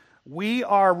We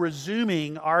are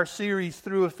resuming our series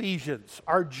through Ephesians,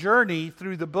 our journey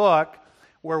through the book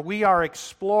where we are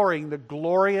exploring the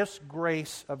glorious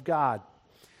grace of God.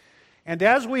 And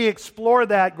as we explore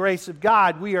that grace of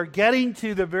God, we are getting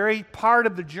to the very part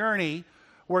of the journey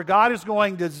where God is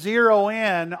going to zero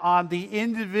in on the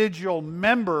individual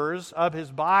members of His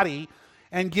body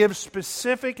and give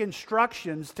specific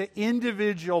instructions to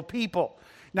individual people.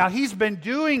 Now, He's been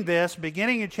doing this,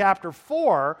 beginning in chapter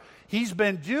 4, He's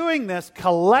been doing this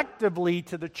collectively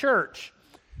to the church.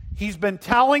 He's been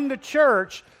telling the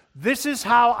church, this is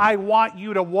how I want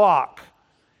you to walk.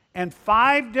 And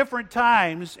 5 different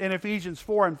times in Ephesians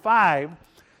 4 and 5,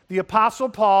 the Apostle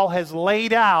Paul has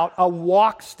laid out a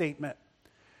walk statement.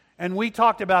 And we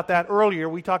talked about that earlier.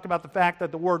 We talked about the fact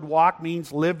that the word walk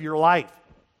means live your life.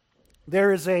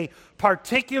 There is a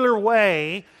particular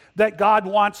way that God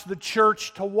wants the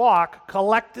church to walk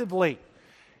collectively.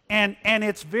 And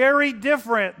it's very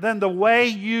different than the way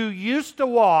you used to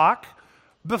walk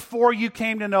before you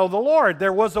came to know the Lord.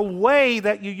 There was a way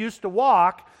that you used to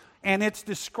walk, and it's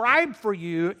described for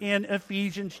you in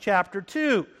Ephesians chapter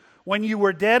 2. When you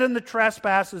were dead in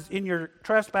your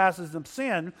trespasses of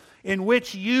sin, in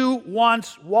which you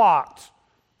once walked,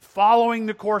 following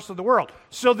the course of the world.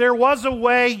 So there was a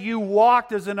way you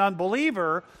walked as an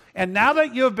unbeliever, and now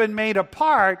that you have been made a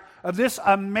part of this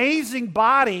amazing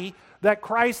body that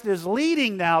Christ is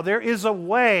leading now, there is a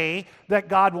way that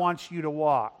God wants you to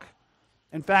walk.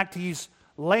 In fact, He's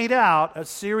laid out a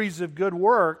series of good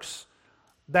works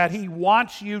that He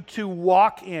wants you to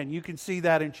walk in. You can see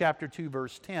that in chapter 2,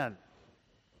 verse 10.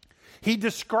 He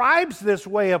describes this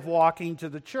way of walking to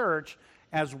the church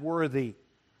as worthy.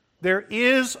 There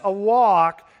is a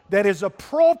walk that is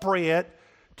appropriate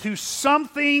to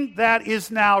something that is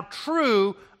now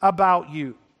true about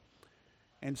you.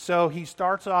 And so he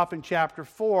starts off in chapter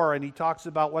 4 and he talks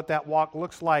about what that walk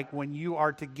looks like when you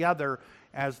are together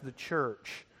as the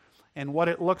church, and what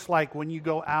it looks like when you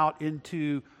go out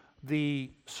into the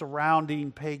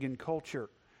surrounding pagan culture.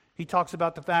 He talks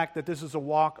about the fact that this is a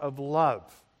walk of love,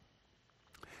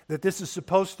 that this is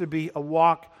supposed to be a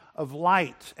walk of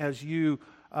light. As you,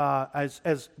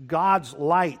 as God's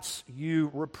lights,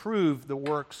 you reprove the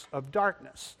works of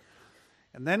darkness.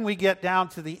 And then we get down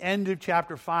to the end of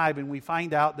chapter 5 and we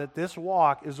find out that this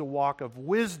walk is a walk of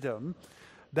wisdom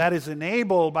that is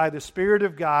enabled by the Spirit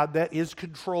of God that is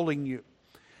controlling you.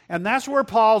 And that's where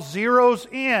Paul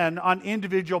zeroes in on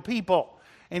individual people.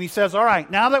 And he says, all right,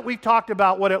 now that we've talked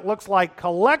about what it looks like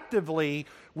collectively,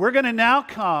 we're going to now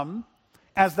come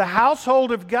as the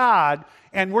household of God,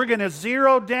 and we're going to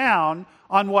zero down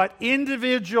on what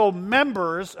individual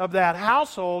members of that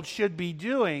household should be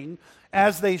doing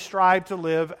as they strive to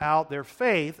live out their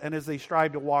faith and as they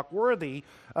strive to walk worthy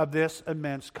of this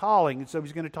immense calling. And so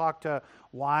he's going to talk to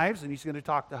wives, and he's going to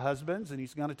talk to husbands, and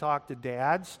he's going to talk to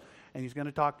dads, and he's going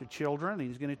to talk to children, and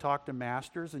he's going to talk to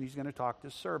masters, and he's going to talk to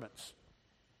servants.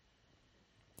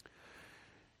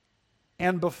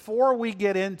 And before we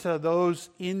get into those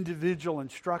individual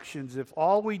instructions, if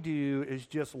all we do is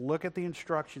just look at the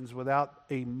instructions without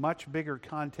a much bigger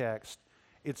context,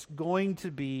 it's going to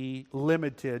be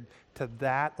limited to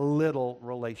that little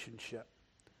relationship.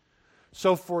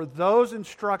 So for those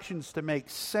instructions to make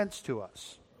sense to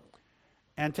us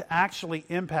and to actually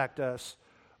impact us,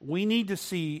 we need to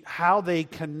see how they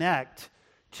connect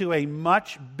to a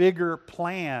much bigger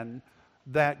plan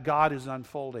that God is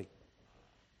unfolding.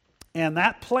 And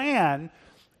that plan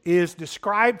is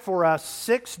described for us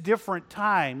 6 different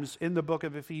times in the book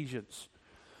of Ephesians.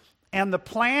 And the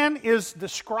plan is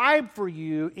described for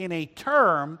you in a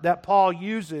term that Paul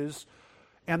uses,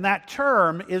 and that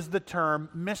term is the term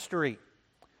mystery.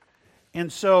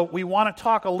 And so we want to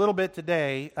talk a little bit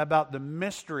today about the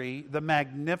mystery, the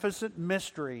magnificent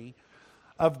mystery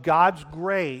of God's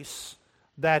grace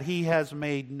that He has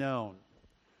made known.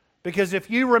 Because if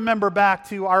you remember back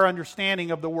to our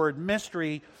understanding of the word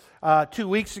mystery 2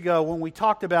 weeks ago when we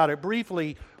talked about it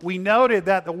briefly, we noted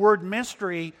that the word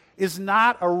mystery is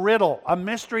not a riddle, a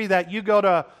mystery that you go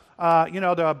to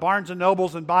to Barnes &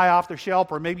 Nobles and buy off the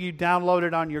shelf, or maybe you download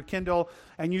it on your Kindle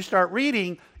and you start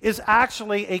reading, is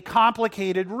actually a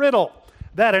complicated riddle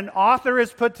that an author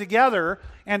has put together,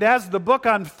 and as the book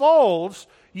unfolds,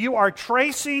 you are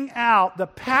tracing out the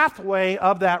pathway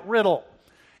of that riddle.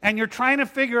 And you're trying to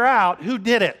figure out who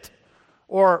did it,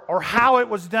 or how it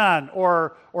was done,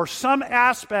 or some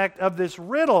aspect of this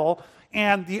riddle.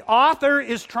 And the author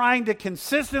is trying to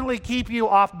consistently keep you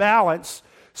off balance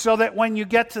so that when you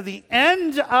get to the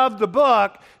end of the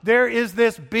book, there is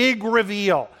this big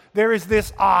reveal. There is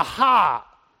this aha.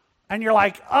 And you're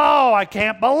like, oh, I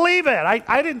can't believe it.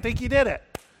 I didn't think he did it.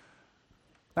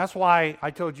 That's why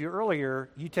I told you earlier,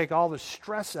 you take all the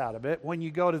stress out of it when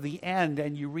you go to the end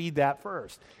and you read that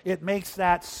first. It makes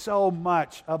that so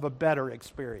much of a better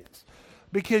experience.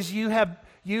 Because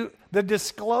the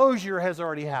disclosure has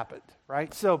already happened,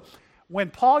 right? So when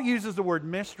Paul uses the word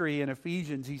mystery in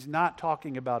Ephesians, he's not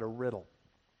talking about a riddle.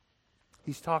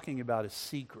 He's talking about a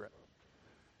secret.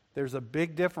 There's a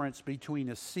big difference between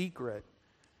a secret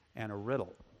and a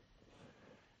riddle.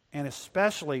 And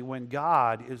especially when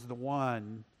God is the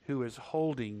one who is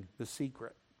holding the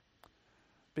secret.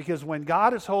 Because when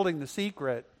God is holding the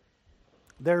secret,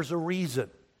 there's a reason.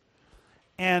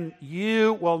 And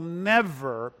you will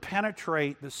never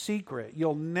penetrate the secret.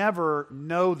 You'll never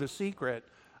know the secret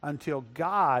until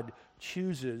God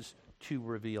chooses to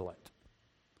reveal it.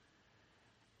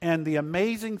 And the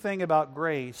amazing thing about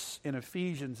grace in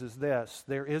Ephesians is this: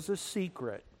 there is a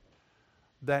secret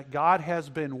that God has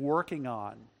been working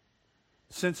on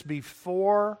since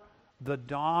before the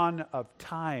dawn of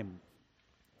time,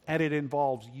 and it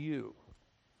involves you.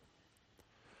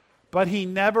 But He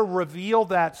never revealed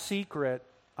that secret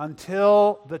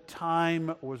until the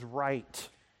time was right.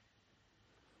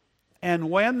 And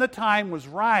when the time was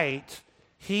right,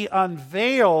 He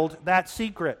unveiled that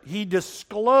secret. He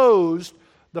disclosed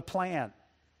the plan.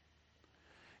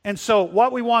 And so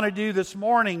what we want to do this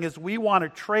morning is we want to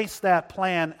trace that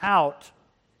plan out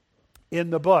in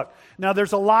the book. Now,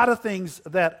 there's a lot of things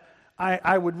that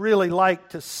I would really like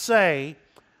to say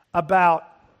about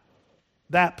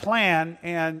that plan,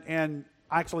 and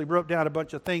I actually wrote down a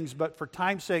bunch of things, but for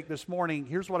time's sake this morning,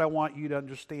 here's what I want you to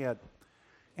understand.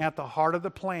 At the heart of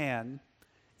the plan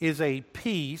is a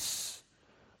peace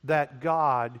that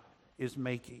God is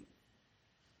making.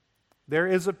 There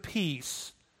is a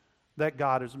peace that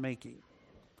God is making.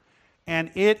 And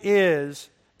it is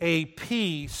a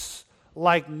peace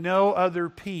like no other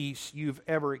peace you've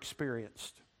ever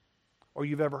experienced or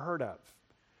you've ever heard of.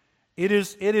 It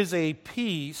is a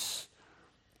peace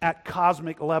at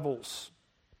cosmic levels.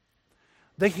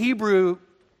 The Hebrew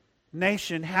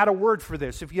nation had a word for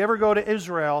this. If you ever go to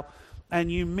Israel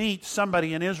and you meet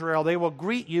somebody in Israel, they will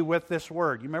greet you with this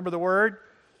word. You remember the word?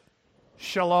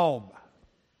 Shalom.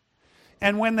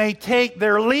 And when they take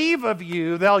their leave of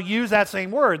you, they'll use that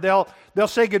same word. They'll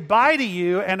say goodbye to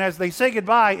you, and as they say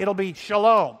goodbye, it'll be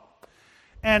shalom.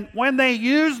 And when they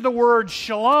use the word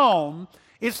shalom,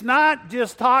 it's not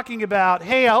just talking about,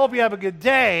 hey, I hope you have a good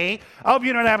day. I hope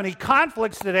you don't have any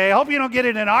conflicts today. I hope you don't get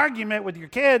in an argument with your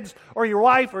kids or your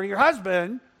wife or your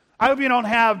husband. I hope you don't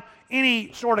have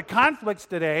any sort of conflicts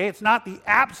today. It's not the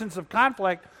absence of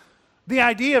conflict. The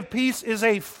idea of peace is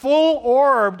a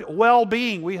full-orbed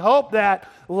well-being. We hope that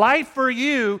life for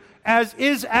you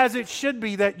is as it should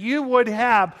be, that you would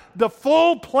have the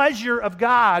full pleasure of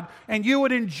God and you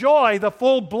would enjoy the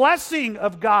full blessing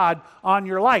of God on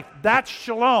your life. That's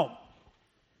shalom.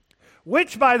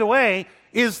 Which, by the way,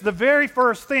 is the very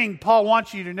first thing Paul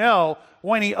wants you to know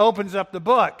when he opens up the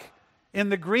book in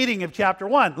the greeting of chapter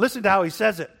 1. Listen to how he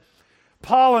says it.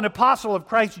 Paul, an apostle of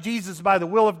Christ Jesus by the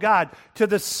will of God, to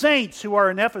the saints who are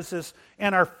in Ephesus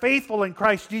and are faithful in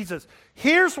Christ Jesus.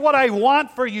 Here's what I want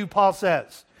for you, Paul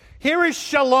says. Here is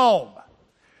shalom,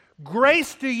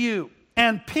 grace to you,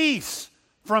 and peace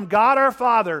from God our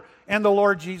Father and the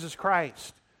Lord Jesus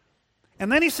Christ.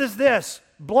 And then he says this: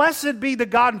 blessed be the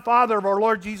God and Father of our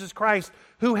Lord Jesus Christ,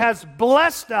 who has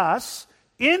blessed us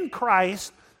in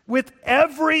Christ with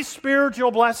every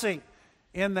spiritual blessing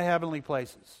in the heavenly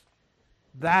places.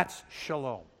 That's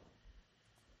shalom.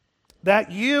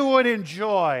 That you would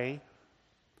enjoy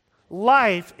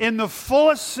life in the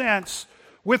fullest sense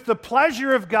with the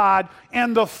pleasure of God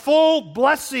and the full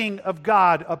blessing of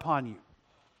God upon you.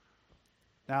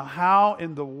 Now, how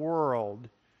in the world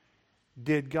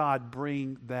did God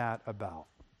bring that about?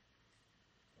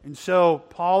 And so,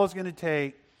 Paul is going to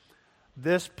take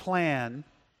this plan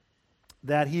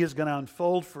that he is going to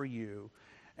unfold for you,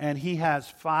 and he has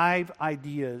 5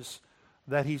 ideas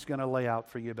that he's going to lay out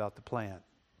for you about the plan.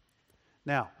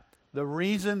 Now, the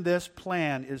reason this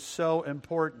plan is so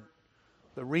important,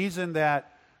 the reason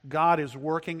that God is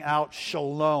working out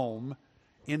shalom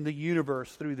in the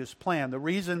universe through this plan, the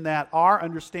reason that our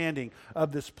understanding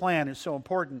of this plan is so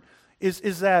important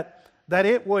is that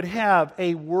it would have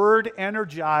a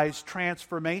word-energized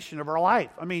transformation of our life.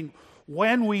 I mean,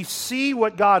 when we see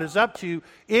what God is up to,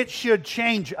 it should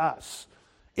change us.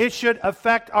 It should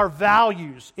affect our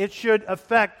values. It should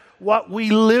affect what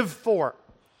we live for.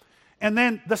 And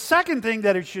then the second thing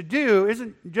that it should do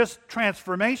isn't just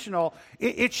transformational.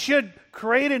 It should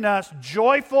create in us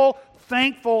joyful,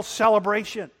 thankful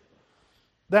celebration.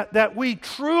 That we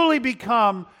truly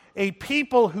become a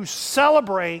people who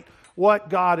celebrate what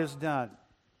God has done.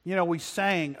 You know, we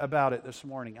sang about it this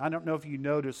morning. I don't know if you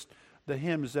noticed the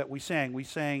hymns that we sang. We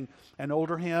sang an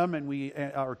older hymn and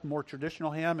or more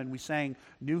traditional hymn, and we sang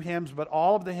new hymns, but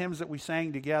all of the hymns that we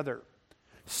sang together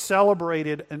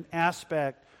celebrated an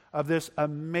aspect of this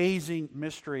amazing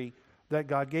mystery that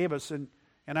God gave us. And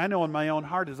I know in my own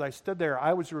heart as I stood there,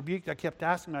 I was rebuked. I kept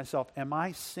asking myself, am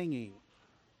I singing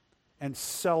and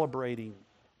celebrating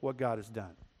what God has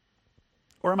done?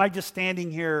 Or am I just standing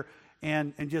here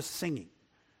and just singing?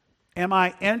 Am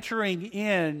I entering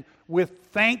in with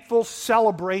thankful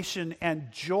celebration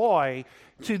and joy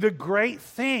to the great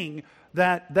thing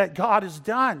that God has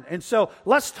done? And so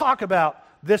let's talk about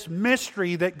this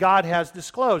mystery that God has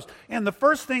disclosed. And the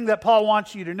first thing that Paul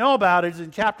wants you to know about is in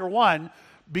chapter 1,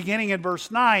 beginning in verse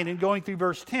 9 and going through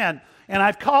verse 10. And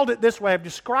I've called it this way. I've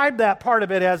described that part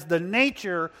of it as the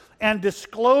nature and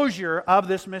disclosure of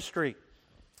this mystery.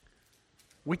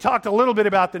 We talked a little bit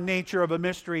about the nature of a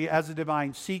mystery as a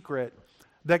divine secret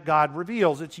that God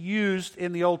reveals. It's used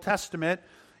in the Old Testament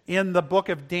in the book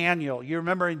of Daniel. You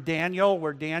remember in Daniel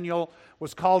where Daniel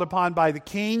was called upon by the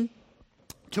king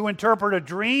to interpret a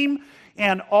dream,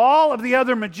 and all of the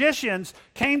other magicians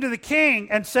came to the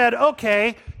king and said,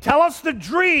 okay, tell us the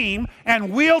dream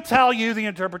and we'll tell you the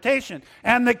interpretation.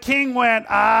 And the king went,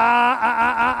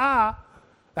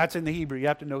 That's in the Hebrew. You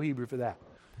have to know Hebrew for that.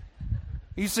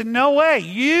 He said, no way.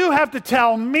 You have to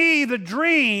tell me the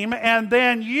dream, and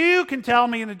then you can tell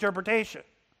me an interpretation.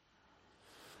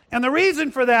 And the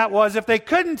reason for that was if they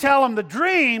couldn't tell him the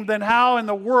dream, then how in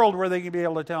the world were they going to be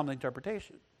able to tell him the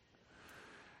interpretation?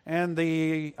 And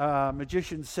the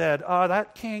magician said,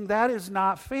 that king, that is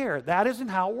not fair. That isn't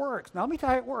how it works. Now, let me tell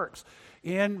you how it works.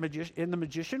 In the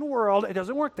magician world, it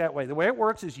doesn't work that way. The way it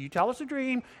works is you tell us a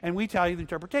dream, and we tell you the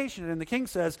interpretation. And the king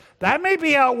says, that may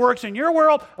be how it works in your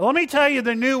world. Let me tell you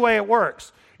the new way it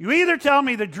works. You either tell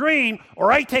me the dream,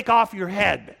 or I take off your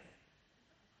head.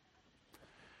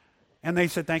 And they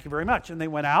said, thank you very much. And they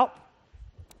went out,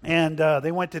 and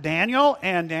they went to Daniel,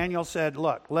 and Daniel said,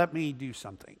 look, let me do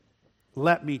something.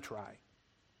 Let me try.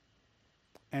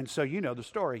 And so you know the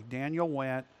story. Daniel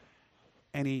went,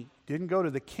 and he didn't go to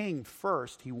the king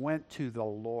first. He went to the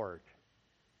Lord.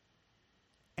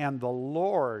 And the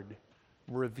Lord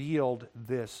revealed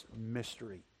this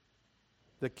mystery.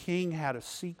 The king had a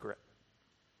secret.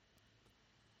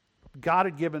 God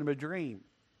had given him a dream.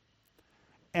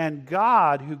 And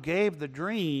God, who gave the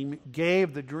dream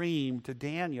to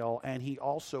Daniel, and he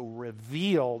also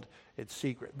revealed its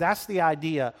secret. That's the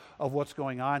idea of what's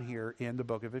going on here in the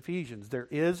book of Ephesians. There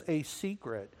is a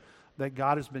secret that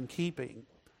God has been keeping,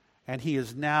 and he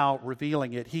is now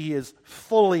revealing it. He is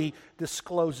fully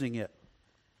disclosing it.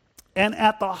 And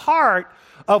at the heart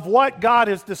of what God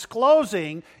is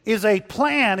disclosing is a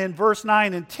plan in verse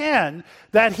 9 and 10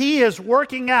 that he is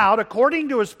working out according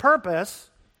to his purpose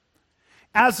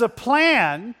as a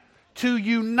plan to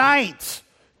unite,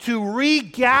 to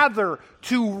regather,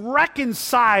 to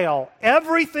reconcile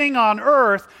everything on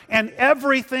earth and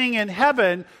everything in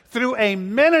heaven through a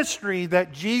ministry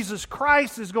that Jesus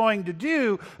Christ is going to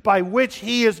do, by which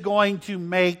he is going to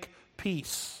make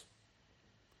peace.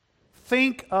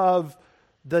 Think of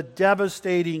the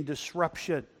devastating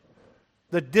disruption,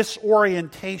 the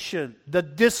disorientation, the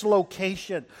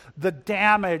dislocation, the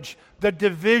damage, the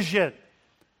division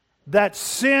that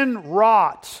sin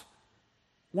wrought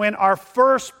when our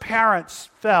first parents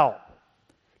fell.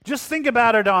 Just think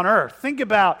about it on earth. Think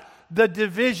about the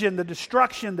division, the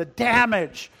destruction, the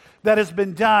damage that has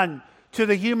been done to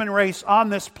the human race on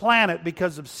this planet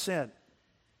because of sin.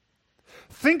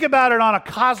 Think about it on a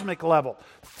cosmic level.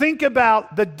 Think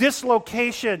about the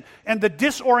dislocation and the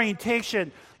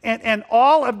disorientation and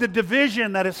all of the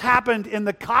division that has happened in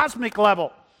the cosmic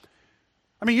level.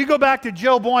 I mean, you go back to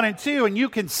Job 1 and 2, and you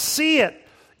can see it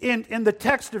in the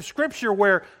text of Scripture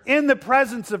where in the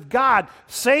presence of God,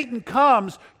 Satan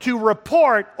comes to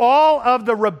report all of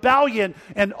the rebellion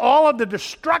and all of the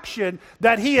destruction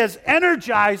that he has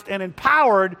energized and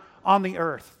empowered on the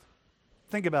earth.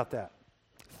 Think about that.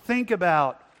 Think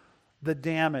about the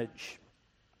damage,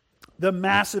 the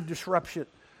massive disruption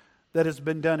that has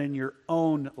been done in your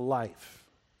own life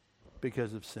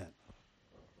because of sin.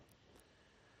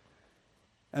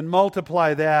 And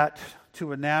multiply that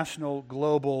to a national,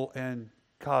 global, and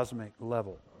cosmic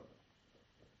level.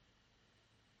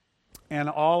 And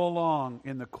all along,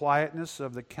 in the quietness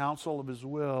of the counsel of his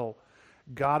will,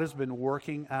 God has been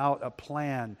working out a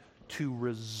plan to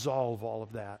resolve all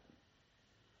of that,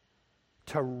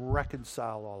 to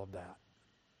reconcile all of that.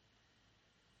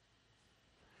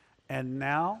 And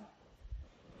now,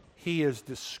 he is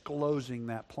disclosing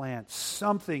that plan.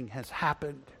 Something has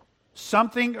happened.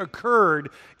 Something occurred,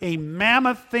 a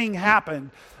mammoth thing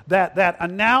happened that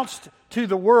announced to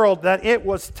the world that it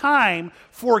was time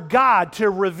for God to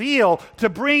reveal, to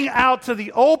bring out to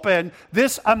the open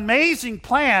this amazing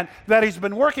plan that He's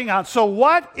been working on. So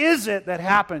what is it that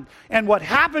happened? And what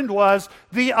happened was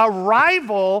the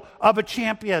arrival of a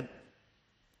champion.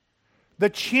 The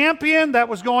champion that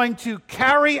was going to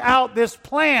carry out this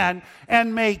plan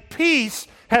and make peace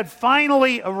had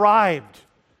finally arrived.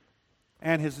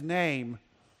 And His name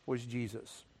was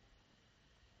Jesus.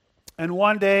 And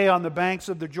one day on the banks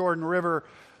of the Jordan River,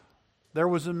 there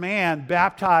was a man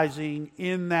baptizing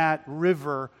in that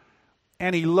river,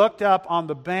 and he looked up on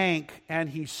the bank and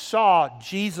he saw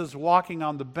Jesus walking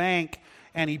on the bank,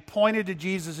 and he pointed to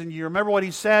Jesus, and you remember what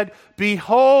he said?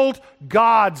 "Behold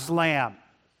God's Lamb."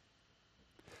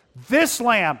 This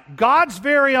Lamb, God's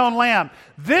very own Lamb,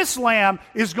 this Lamb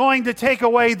is going to take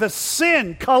away the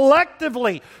sin,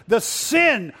 collectively, the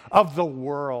sin of the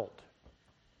world.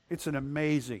 It's an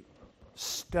amazing,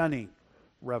 stunning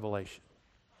revelation.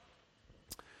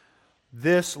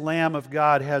 This Lamb of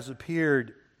God has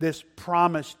appeared. This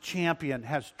promised champion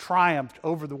has triumphed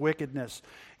over the wickedness,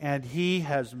 and He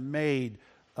has made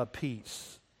a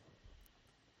peace.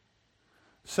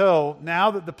 So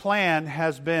now that the plan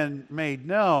has been made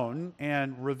known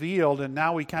and revealed, and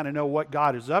now we kind of know what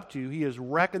God is up to, He is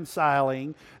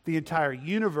reconciling the entire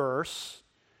universe.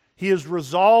 He is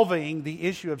resolving the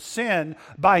issue of sin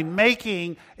by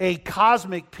making a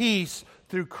cosmic peace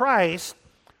through Christ.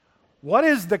 What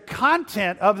is the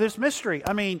content of this mystery?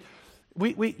 I mean,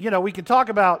 we can talk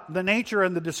about the nature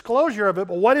and the disclosure of it,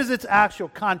 but what is its actual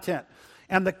content?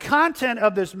 And the content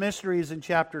of this mystery is in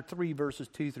chapter 3, verses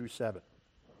 2 through 7.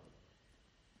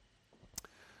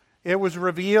 It was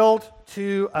revealed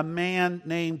to a man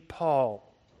named Paul.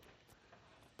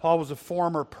 Paul was a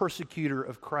former persecutor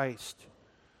of Christ.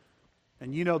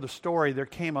 And you know the story. There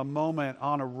came a moment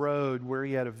on a road where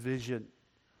he had a vision.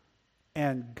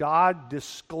 And God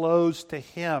disclosed to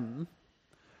him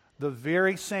the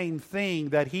very same thing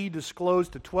that He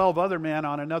disclosed to 12 other men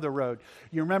on another road.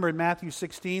 You remember in Matthew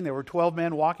 16, there were 12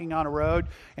 men walking on a road,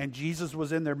 and Jesus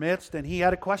was in their midst, and He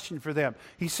had a question for them.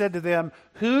 He said to them,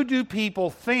 "Who do people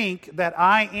think that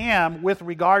I am with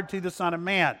regard to the Son of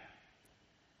Man?"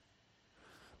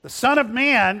 The Son of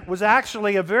Man was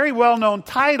actually a very well-known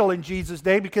title in Jesus'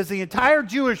 day because the entire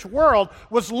Jewish world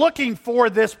was looking for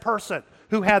this person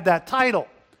who had that title.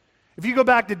 If you go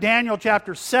back to Daniel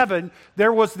chapter 7,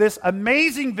 there was this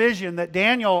amazing vision that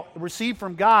Daniel received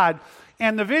from God,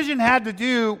 and the vision had to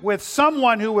do with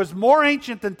someone who was more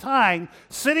ancient than time,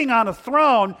 sitting on a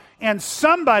throne, and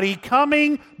somebody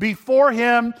coming before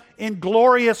him in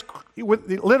glorious,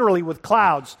 literally with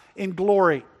clouds, in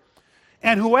glory.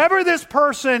 And whoever this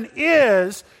person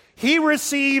is, he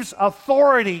receives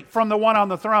authority from the one on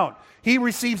the throne. He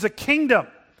receives a kingdom.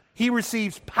 He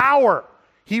receives power.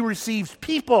 He receives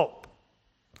people.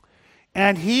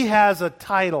 And he has a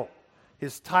title.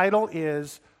 His title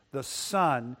is the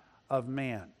Son of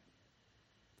Man.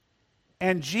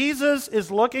 And Jesus is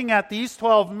looking at these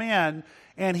 12 men,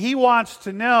 and He wants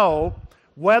to know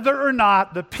whether or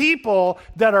not the people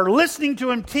that are listening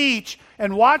to Him teach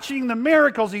and watching the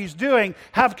miracles He's doing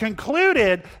have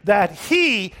concluded that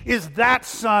He is that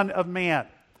Son of Man.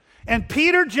 And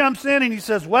Peter jumps in and he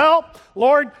says, "Well,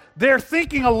 Lord, they're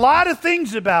thinking a lot of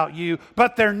things about You,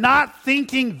 but they're not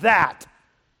thinking that.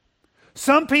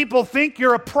 Some people think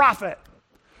You're a prophet.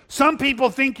 Some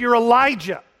people think You're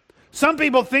Elijah. Some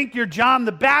people think You're John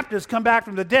the Baptist come back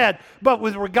from the dead. But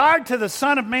with regard to the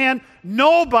Son of Man,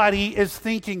 nobody is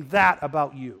thinking that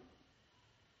about You."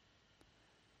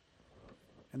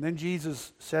 And then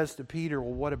Jesus says to Peter,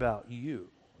 "Well, what about you?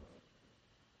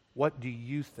 What do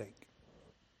you think?"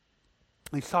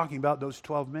 He's talking about those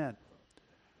 12 men.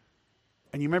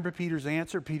 And you remember Peter's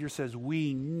answer? Peter says,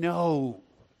 "We know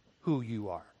who You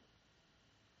are.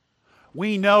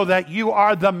 We know that You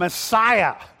are the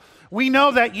Messiah. We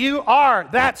know that You are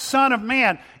that Son of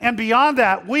Man. And beyond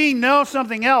that, we know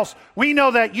something else. We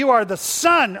know that You are the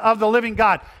Son of the living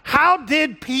God." How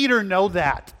did Peter know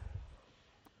that?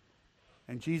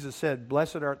 And Jesus said,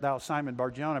 "Blessed art thou, Simon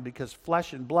Bar-Jonah, because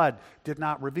flesh and blood did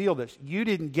not reveal this. You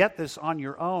didn't get this on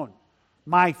your own.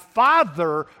 My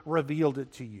Father revealed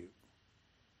it to you."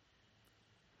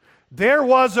 There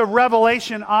was a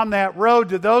revelation on that road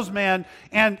to those men,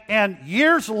 and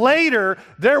years later,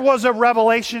 there was a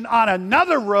revelation on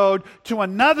another road to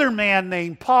another man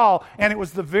named Paul, and it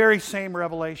was the very same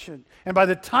revelation. And by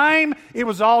the time it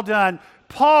was all done,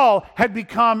 Paul had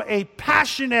become a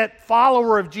passionate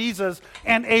follower of Jesus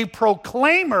and a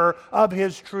proclaimer of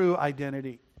his true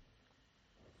identity.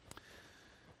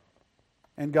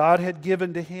 And God had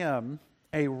given to him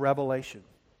a revelation.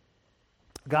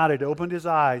 God had opened his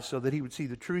eyes so that he would see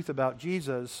the truth about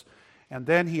Jesus, and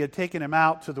then he had taken him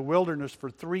out to the wilderness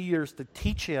for 3 years to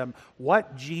teach him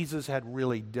what Jesus had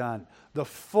really done, the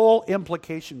full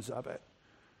implications of it.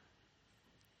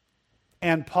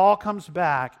 And Paul comes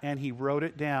back and he wrote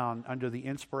it down under the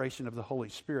inspiration of the Holy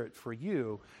Spirit for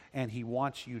you, and he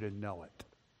wants you to know it.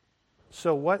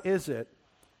 So what is it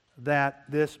that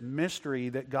this mystery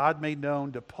that God made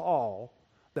known to Paul,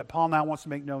 that Paul now wants to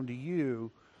make known to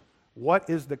you, what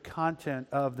is the content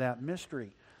of that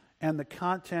mystery? And the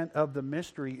content of the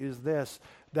mystery is this,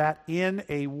 that in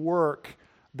a work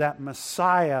that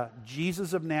Messiah,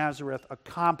 Jesus of Nazareth,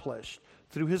 accomplished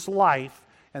through his life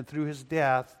and through his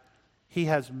death, he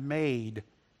has made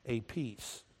a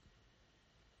peace.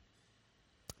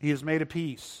 He has made a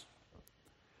peace.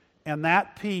 And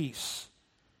that peace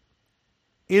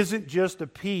isn't just a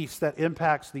peace that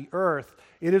impacts the earth.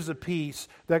 It is a peace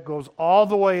that goes all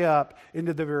the way up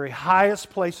into the very highest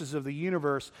places of the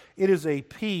universe. It is a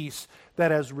peace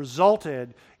that has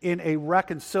resulted in a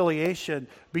reconciliation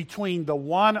between the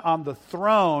one on the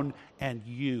throne and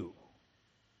you.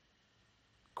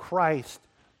 Christ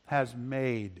has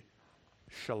made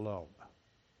shalom.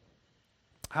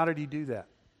 How did he do that?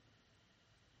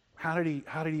 How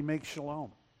did he make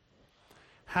shalom?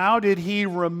 How did he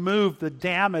remove the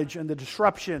damage and the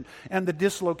disruption and the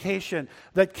dislocation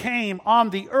that came on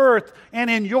the earth and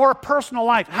in your personal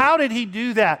life? How did he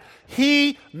do that?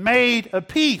 He made a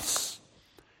peace.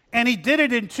 And he did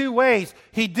it in two ways.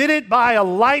 He did it by a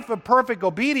life of perfect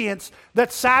obedience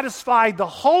that satisfied the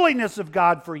holiness of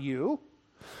God for you.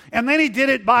 And then he did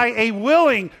it by a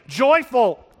willing,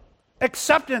 joyful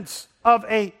acceptance of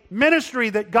a ministry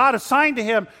that God assigned to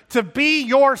him to be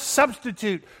your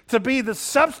substitute, to be the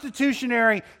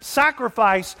substitutionary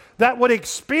sacrifice that would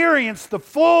experience the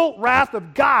full wrath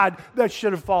of God that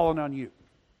should have fallen on you.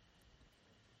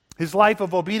 His life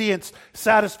of obedience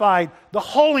satisfied the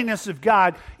holiness of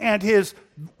God, and his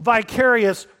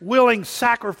vicarious, willing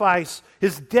sacrifice,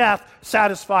 his death,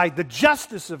 satisfied the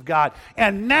justice of God.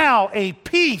 And now a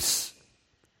peace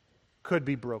could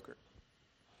be brokered.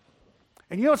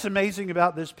 And you know what's amazing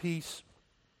about this peace?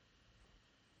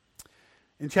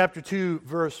 In chapter 2,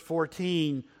 verse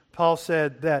 14, Paul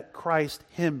said that Christ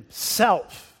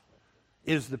himself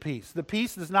is the peace. The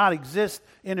peace does not exist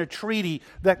in a treaty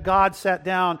that God sat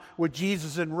down with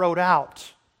Jesus and wrote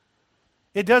out.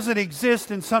 It doesn't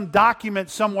exist in some document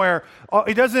somewhere.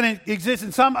 It doesn't exist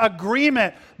in some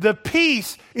agreement. The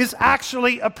peace is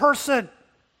actually a person.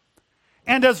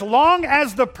 And as long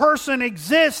as the person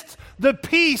exists, the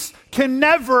peace can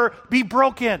never be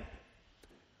broken.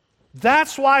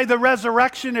 That's why the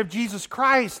resurrection of Jesus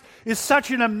Christ is such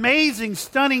an amazing,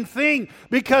 stunning thing,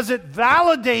 because it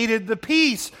validated the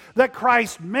peace that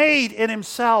Christ made in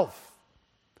himself.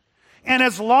 And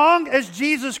as long as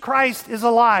Jesus Christ is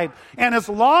alive, and as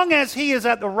long as he is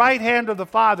at the right hand of the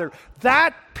Father,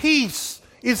 that peace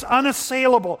is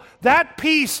unassailable. That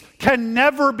peace can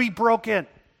never be broken.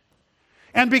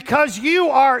 And because you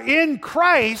are in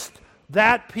Christ,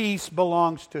 that peace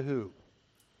belongs to who?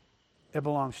 It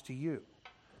belongs to you.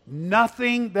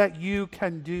 Nothing that you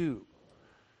can do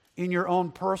in your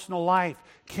own personal life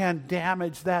can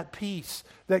damage that peace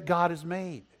that God has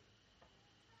made.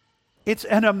 It's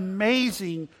an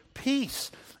amazing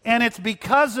peace. And it's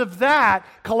because of that,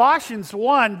 Colossians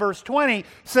 1, verse 20,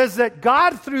 says that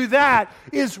God through that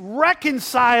is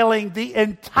reconciling the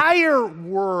entire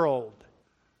world.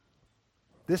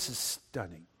 This is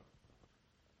stunning.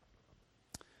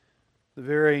 The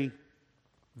very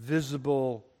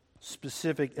visible,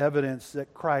 specific evidence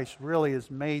that Christ really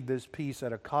has made this peace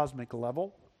at a cosmic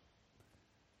level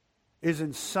is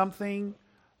in something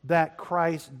that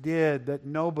Christ did that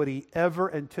nobody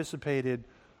ever anticipated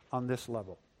on this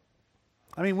level.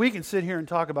 I mean, we can sit here and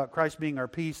talk about Christ being our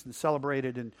peace and celebrate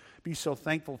it and be so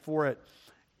thankful for it,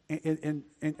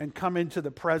 and come into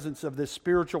the presence of this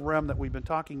spiritual realm that we've been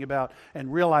talking about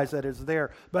and realize that it's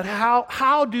there. But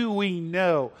how do we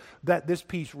know that this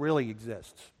peace really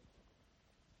exists?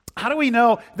 How do we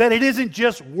know that it isn't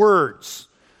just words?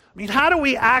 I mean, how do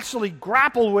we actually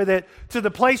grapple with it to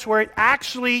the place where it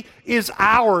actually is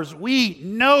ours? We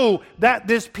know that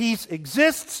this peace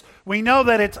exists. We know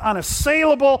that it's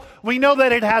unassailable. We know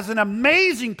that it has an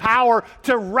amazing power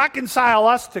to reconcile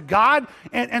us to God.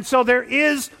 And so there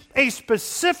is a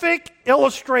specific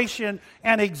illustration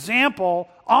and example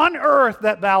on earth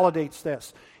that validates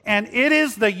this. And it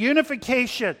is the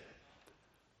unification,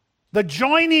 the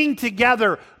joining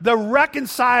together, the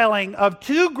reconciling of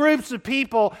two groups of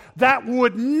people that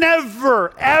would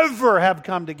never, ever have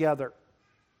come together.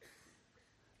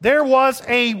 There was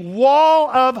a wall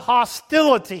of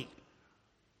hostility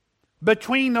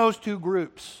between those two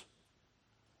groups.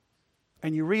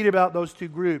 And you read about those two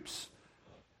groups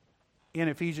in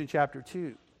Ephesians chapter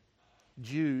 2,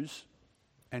 Jews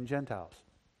and Gentiles.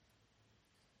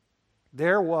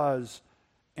 There was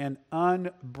an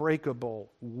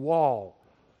unbreakable wall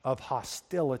of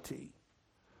hostility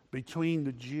between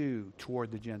the Jew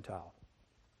toward the Gentile.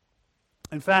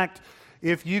 In fact,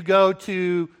 if you go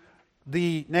to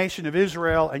the nation of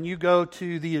Israel and you go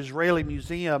to the Israeli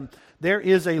museum, there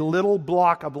is a little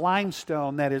block of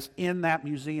limestone that is in that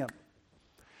museum.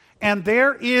 And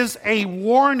there is a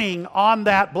warning on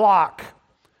that block.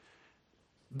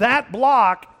 That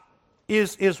block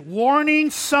is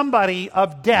warning somebody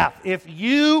of death. If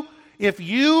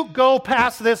you go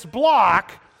past this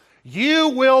block, you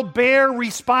will bear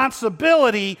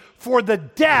responsibility for the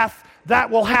death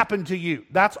that will happen to you.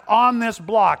 That's on this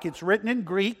block. It's written in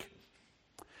Greek.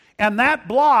 And that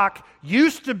block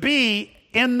used to be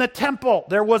in the temple.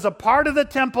 There was a part of the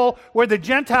temple where the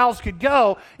Gentiles could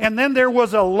go, and then there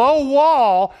was a low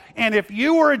wall, and if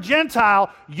you were a Gentile,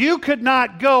 you could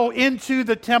not go into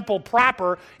the temple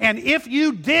proper, and if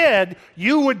you did,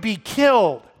 you would be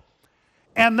killed.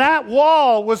 And that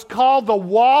wall was called the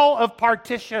Wall of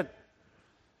Partition.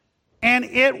 And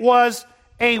it was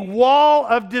a wall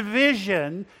of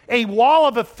division, a wall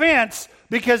of offense,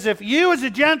 because if you as a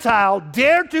Gentile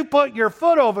dared to put your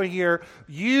foot over here,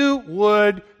 you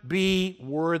would be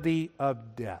worthy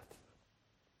of death.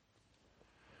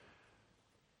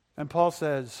 And Paul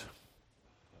says,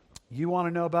 you want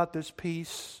to know about this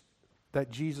peace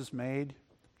that Jesus made?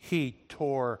 He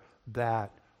tore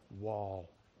that wall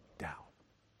down.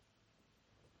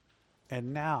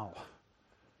 And now,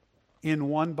 in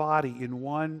one body, in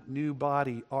one new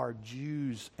body, are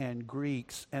Jews and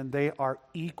Greeks, and they are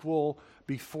equal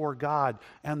before God,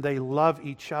 and they love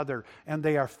each other, and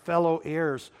they are fellow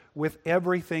heirs with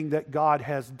everything that God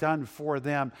has done for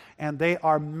them, and they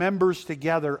are members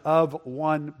together of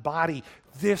one body.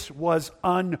 This was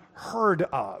unheard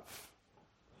of.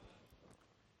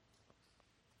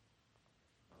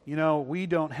 You know, we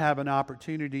don't have an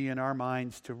opportunity in our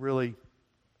minds to really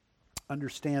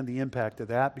understand the impact of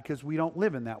that because we don't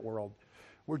live in that world.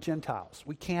 We're Gentiles.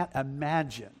 We can't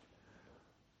imagine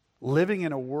living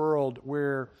in a world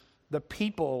where the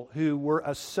people who were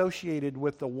associated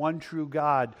with the one true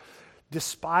God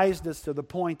despised us to the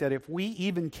point that if we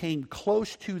even came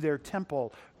close to their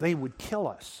temple, they would kill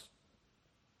us.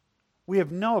 We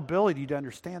have no ability to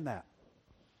understand that.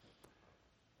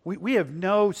 We have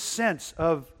no sense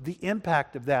of the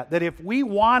impact of that. That if we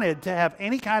wanted to have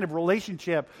any kind of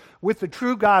relationship with the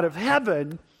true God of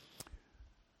heaven,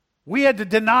 we had to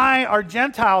deny our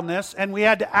Gentileness and we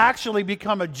had to actually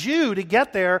become a Jew to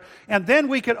get there. And then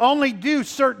we could only do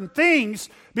certain things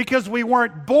because we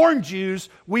weren't born Jews,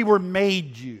 we were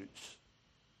made Jews.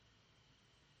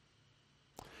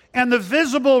 And the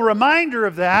visible reminder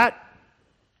of that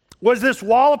was this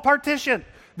wall of partition,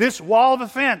 this wall of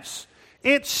offense.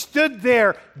 It stood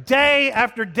there day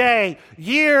after day,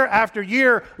 year after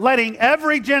year, letting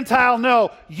every Gentile know,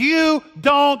 you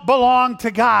don't belong to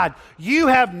God. You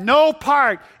have no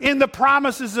part in the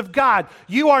promises of God.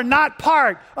 You are not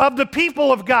part of the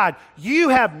people of God. You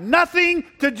have nothing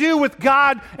to do with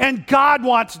God, and God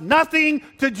wants nothing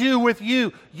to do with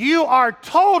you. You are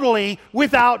totally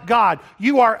without God.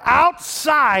 You are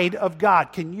outside of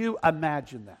God. Can you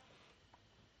imagine that?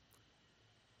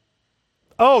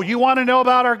 Oh, you want to know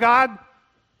about our God?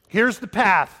 Here's the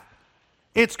path.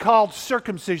 It's called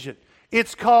circumcision.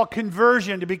 It's called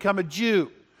conversion to become a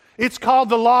Jew. It's called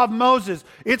the law of Moses.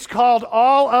 It's called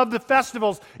all of the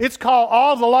festivals. It's called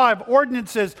all the law of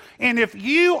ordinances. And if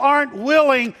you aren't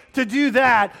willing to do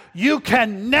that, you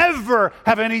can never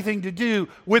have anything to do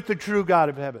with the true God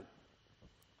of heaven.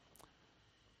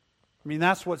 I mean,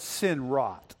 that's what sin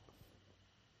wrought.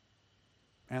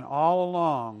 And all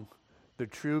along, the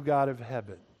true God of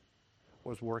heaven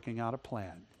was working out a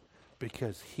plan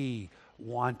because he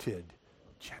wanted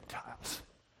Gentiles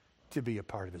to be a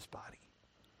part of his body.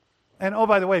 And oh,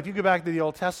 by the way, if you go back to the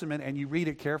Old Testament and you read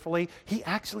it carefully, he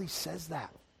actually says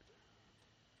that.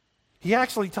 He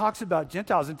actually talks about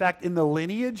Gentiles. In fact, in the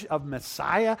lineage of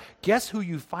Messiah, guess who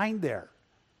you find there?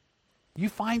 You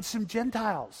find some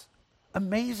Gentiles.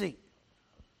 Amazing.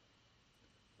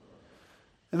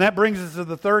 And that brings us to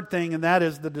the third thing, and that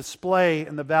is the display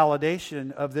and the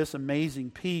validation of this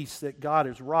amazing peace that God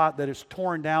has wrought, that has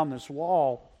torn down this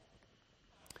wall.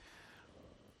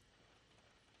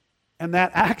 And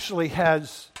that actually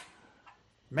has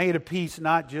made a peace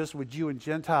not just with Jew and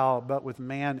Gentile, but with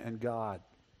man and God.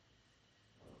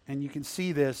 And you can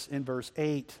see this in verse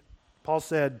 8 Paul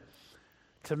said,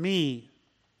 "To me,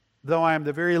 though I am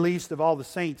the very least of all the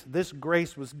saints, this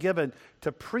grace was given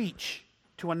to preach,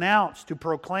 to announce, to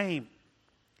proclaim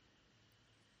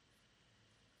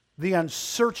the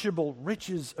unsearchable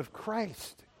riches of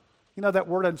Christ." You know, that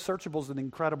word unsearchable is an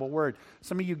incredible word.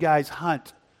 Some of you guys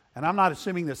hunt, and I'm not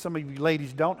assuming that some of you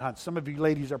ladies don't hunt. Some of you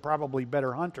ladies are probably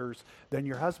better hunters than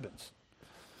your husbands.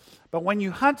 But when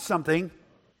you hunt something,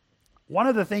 one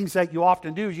of the things that you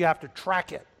often do is you have to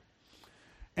track it.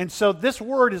 And so this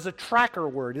word is a tracker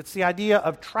word. It's the idea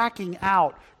of tracking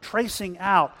out, tracing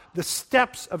out the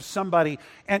steps of somebody.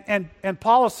 And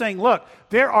Paul is saying, look,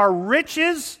 there are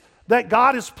riches that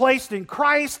God has placed in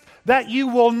Christ that you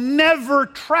will never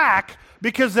track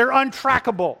because they're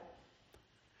untrackable.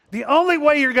 The only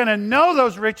way you're going to know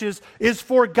those riches is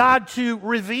for God to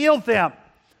reveal them.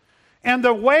 And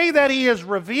the way that He has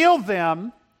revealed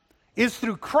them is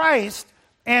through Christ,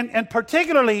 and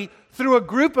particularly through a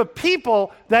group of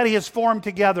people that He has formed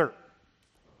together.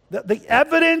 The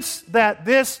evidence that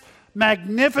this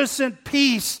magnificent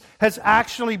peace has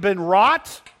actually been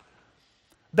wrought,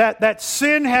 that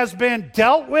sin has been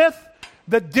dealt with,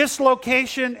 the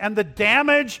dislocation and the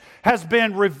damage has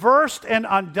been reversed and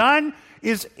undone,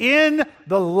 is in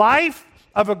the life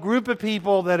of a group of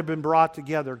people that have been brought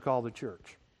together called the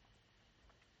church.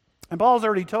 And Paul's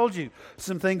already told you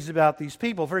some things about these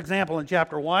people. For example, in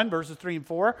chapter 1, verses 3 and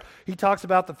 4, he talks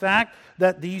about the fact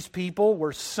that these people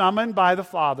were summoned by the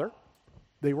Father,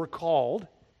 they were called,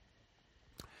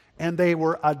 and they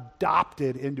were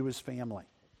adopted into His family.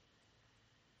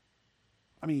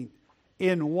 I mean,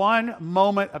 in one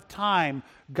moment of time,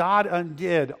 God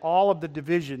undid all of the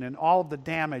division and all of the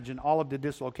damage and all of the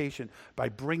dislocation by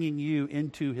bringing you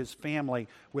into His family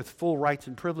with full rights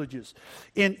and privileges.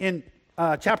 In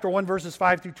chapter 1, verses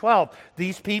 5 through 12,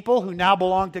 these people who now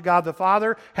belong to God the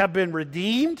Father have been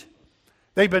redeemed,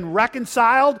 they've been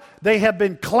reconciled, they have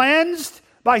been cleansed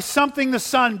by something the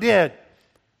Son did,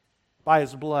 by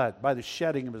His blood, by the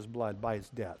shedding of His blood, by His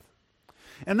death.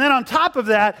 And then on top of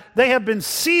that, they have been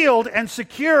sealed and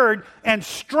secured and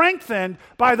strengthened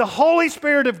by the Holy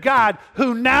Spirit of God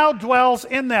who now dwells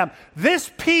in them. This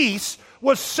peace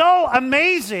was so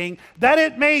amazing that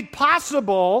it made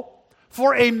possible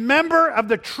for a member of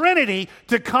the Trinity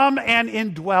to come and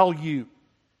indwell you.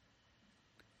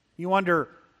 You wonder,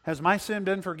 has my sin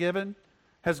been forgiven?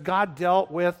 Has God dealt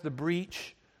with the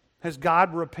breach? Has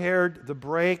God repaired the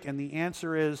break? And the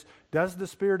answer is, does the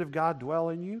Spirit of God dwell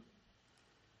in you?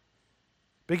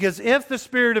 Because if the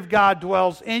Spirit of God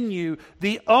dwells in you,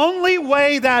 the only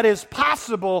way that is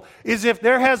possible is if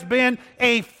there has been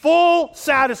a full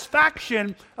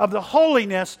satisfaction of the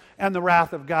holiness and the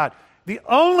wrath of God. The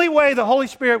only way the Holy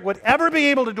Spirit would ever be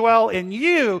able to dwell in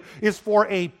you is for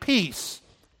a peace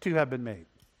to have been made.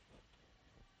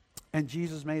 And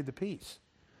Jesus made the peace.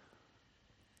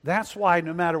 That's why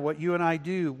no matter what you and I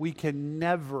do, we can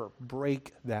never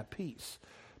break that peace.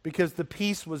 Because the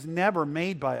peace was never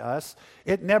made by us,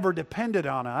 it never depended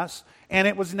on us, and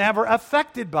it was never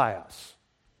affected by us.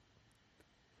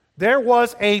 There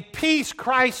was a peace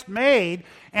Christ made,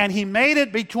 and He made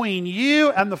it between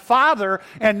you and the Father,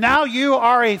 and now you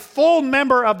are a full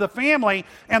member of the family,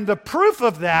 and the proof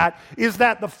of that is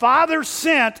that the Father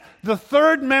sent the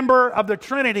third member of the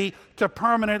Trinity to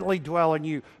permanently dwell in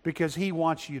you, because He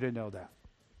wants you to know that.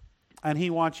 And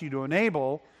He wants you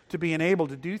to be enabled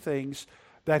to do things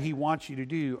that He wants you to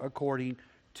do according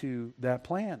to that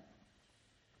plan.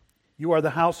 You are the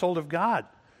household of God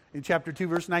in chapter 2,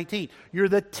 verse 19. You're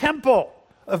the temple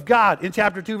of God in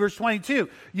chapter 2, verse 22.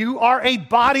 You are a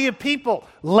body of people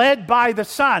led by the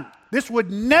Son. This would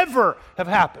never have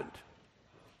happened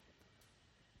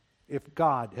if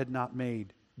God had not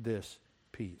made this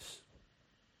peace.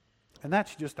 And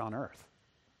that's just on earth.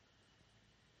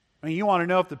 I mean, you want to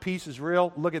know if the peace is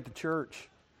real? Look at the church.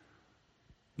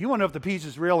 You want to know if the peace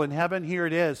is real in heaven? Here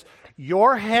it is.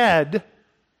 Your head,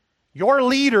 your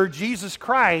leader, Jesus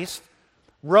Christ,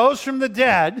 rose from the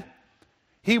dead.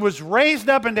 He was raised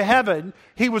up into heaven.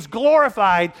 He was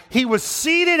glorified. He was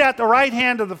seated at the right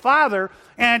hand of the Father,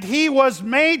 and He was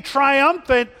made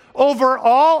triumphant over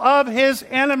all of His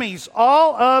enemies.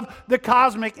 All of the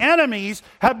cosmic enemies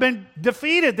have been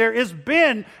defeated. There has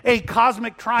been a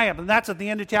cosmic triumph, and that's at the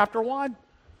end of chapter 1.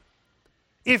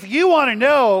 If you want to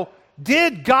know,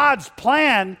 did God's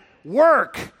plan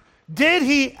work? Did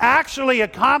He actually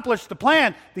accomplish the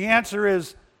plan? The answer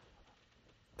is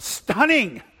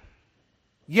stunning.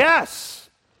 Yes.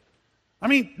 I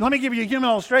mean, let me give you a human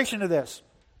illustration of this.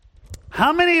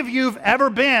 How many of you have ever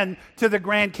been to the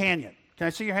Grand Canyon? Can I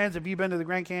see your hands? Have you been to the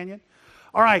Grand Canyon?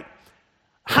 All right.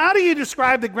 How do you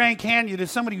describe the Grand Canyon to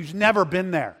somebody who's never been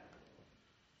there?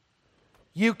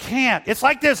 You can't. It's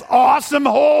like this awesome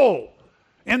hole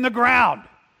in the ground.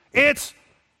 It's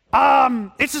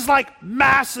just like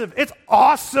massive. It's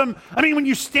awesome. I mean, when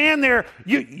you stand there,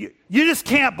 you just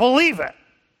can't believe it.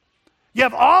 You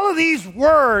have all of these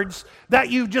words that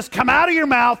you just come out of your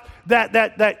mouth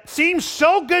that seem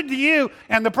so good to you,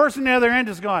 and the person on the other end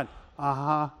is going,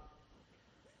 uh-huh.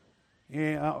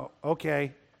 Yeah,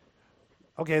 okay.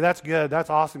 Okay, that's good. That's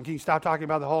awesome. Can you stop talking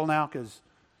about the hole now? Because,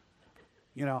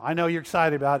 I know you're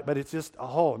excited about it, but it's just a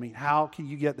hole. I mean, how can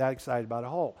you get that excited about a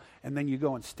hole? And then you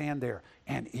go and stand there,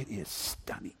 and it is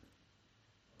stunning.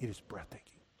 It is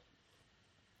breathtaking.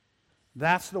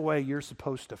 That's the way you're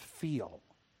supposed to feel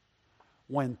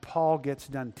when Paul gets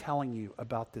done telling you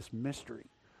about this mystery,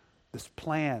 this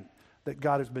plan that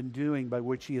God has been doing by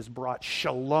which he has brought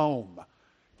shalom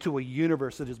to a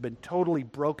universe that has been totally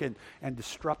broken and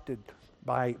disrupted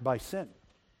by sin.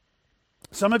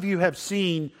 Some of you have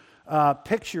seen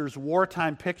pictures,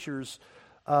 wartime pictures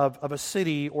of a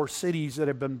city or cities that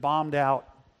have been bombed out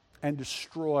and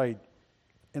destroyed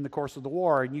in the course of the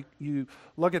war. And you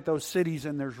look at those cities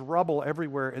and there's rubble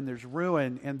everywhere and there's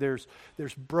ruin and there's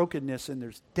brokenness and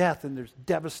there's death and there's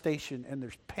devastation and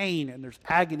there's pain and there's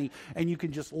agony. And you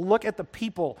can just look at the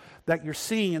people that you're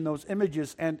seeing in those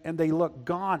images and they look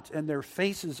gaunt and their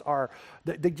faces are,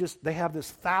 they have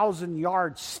this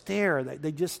 1,000-yard stare.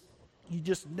 You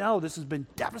just know this has been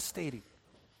devastating.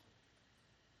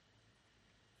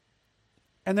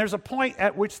 And there's a point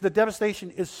at which the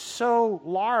devastation is so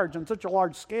large, on such a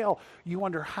large scale, you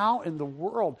wonder how in the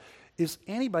world is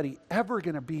anybody ever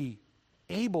going to be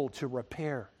able to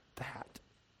repair that?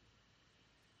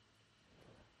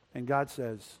 And God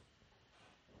says,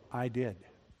 I did.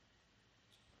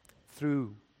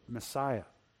 Through Messiah.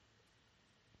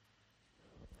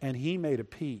 And he made a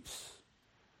peace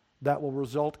that will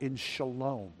result in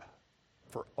shalom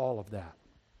for all of that.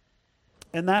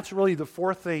 And that's really the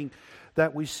fourth thing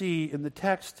that we see in the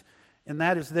text, and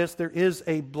that is this: there is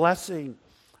a blessing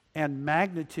and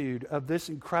magnitude of this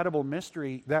incredible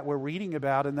mystery that we're reading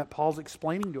about and that Paul's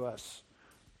explaining to us.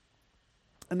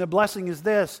 And the blessing is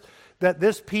this, that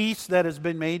this peace that has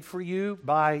been made for you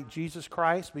by Jesus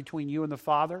Christ between you and the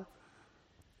Father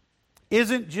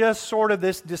isn't just sort of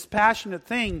this dispassionate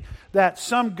thing that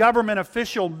some government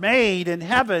official made in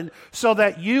heaven so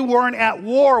that you weren't at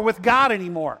war with God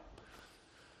anymore.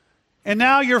 And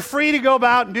now you're free to go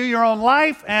about and do your own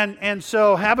life, and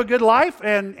so have a good life,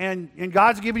 and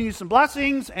God's giving you some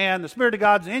blessings, and the Spirit of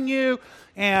God's in you,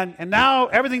 and now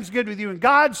everything's good with you and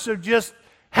God, so just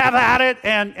have at it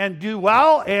and do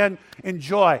well and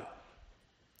enjoy.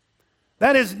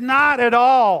 That is not at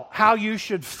all how you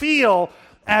should feel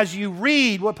as you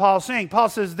read what Paul's saying. Paul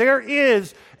says there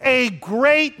is a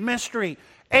great mystery,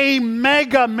 a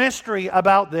mega mystery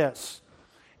about this.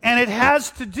 And it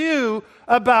has to do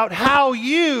about how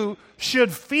you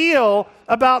should feel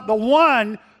about the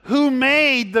one who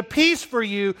made the peace for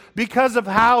you because of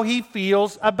how he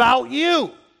feels about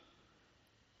you.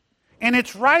 And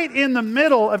it's right in the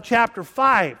middle of chapter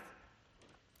 5,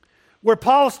 where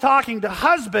Paul's talking to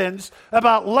husbands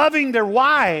about loving their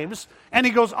wives, and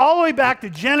he goes all the way back to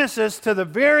Genesis, to the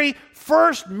very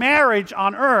first marriage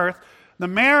on earth, the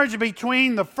marriage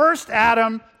between the first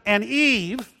Adam and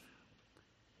Eve.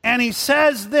 And he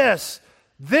says this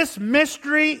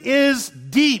mystery is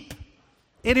deep.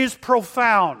 It is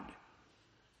profound.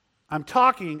 I'm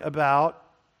talking about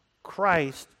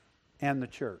Christ and the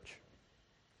church.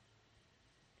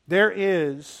 There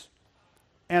is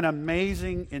an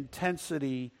amazing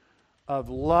intensity of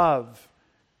love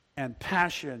and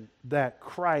passion that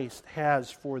Christ has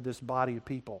for this body of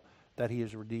people that he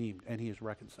has redeemed and he has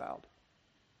reconciled.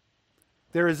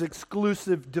 There is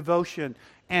exclusive devotion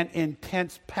and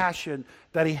intense passion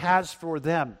that he has for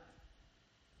them.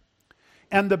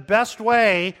 And the best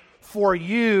way for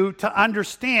you to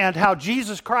understand how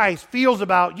Jesus Christ feels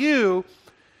about you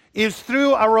is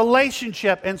through a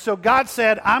relationship. And so God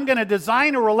said, I'm going to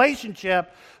design a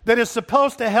relationship that is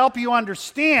supposed to help you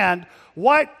understand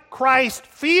what Christ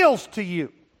feels to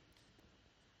you.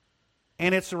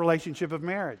 And it's the relationship of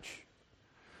marriage.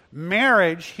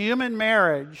 Marriage, human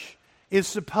marriage, is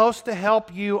supposed to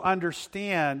help you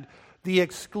understand the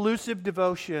exclusive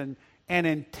devotion and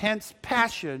intense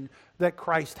passion that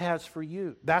Christ has for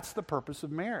you. That's the purpose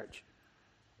of marriage.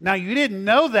 Now, you didn't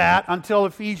know that until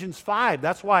Ephesians 5.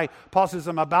 That's why Paul says,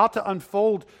 I'm about to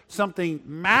unfold something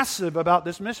massive about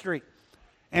this mystery.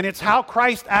 And it's how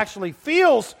Christ actually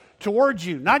feels towards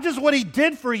you. Not just what he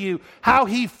did for you, how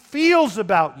he feels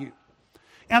about you.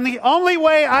 And the only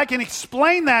way I can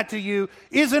explain that to you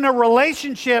is in a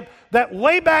relationship that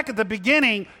way back at the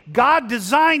beginning, God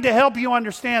designed to help you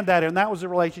understand that, and that was the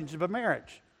relationship of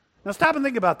marriage. Now stop and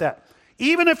think about that.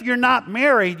 Even if you're not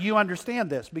married, you understand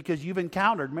this because you've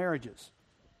encountered marriages.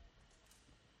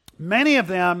 Many of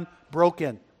them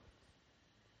broken.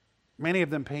 Many of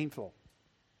them painful,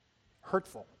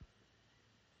 hurtful.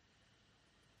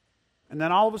 And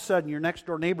then all of a sudden your next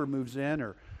door neighbor moves in,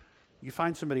 or you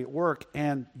find somebody at work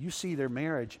and you see their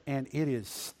marriage and it is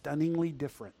stunningly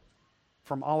different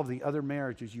from all of the other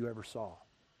marriages you ever saw.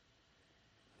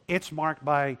 It's marked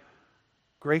by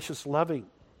gracious loving.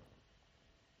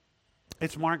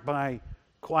 It's marked by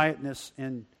quietness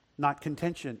and not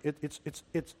contention.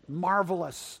 It's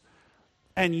marvelous.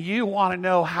 And you want to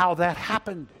know how that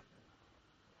happened.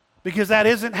 Because that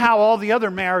isn't how all the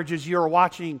other marriages you're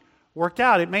watching worked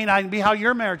out. It may not even be how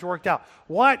your marriage worked out.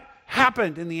 What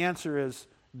happened? And the answer is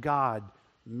God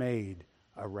made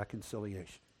a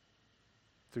reconciliation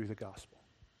through the gospel.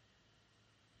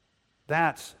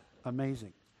 That's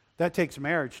amazing. That takes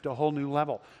marriage to a whole new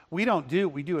level. We don't do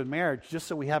what we do in marriage just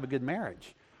so we have a good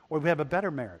marriage, or we have a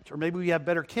better marriage, or maybe we have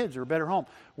better kids or a better home.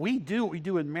 We do what we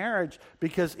do in marriage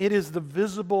because it is the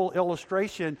visible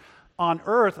illustration on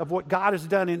earth of what God has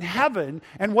done in heaven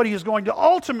and what He is going to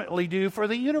ultimately do for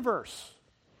the universe.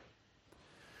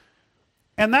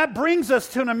 And that brings us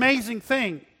to an amazing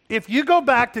thing. If you go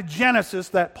back to Genesis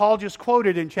that Paul just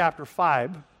quoted in chapter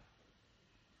 5,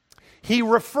 he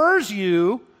refers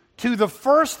you to the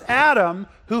first Adam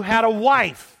who had a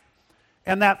wife.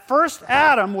 And that first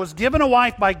Adam was given a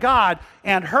wife by God,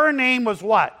 and her name was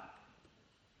what?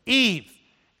 Eve.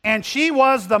 And she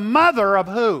was the mother of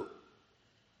who?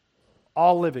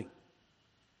 All living.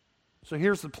 So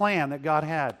here's the plan that God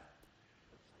had.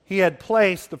 He had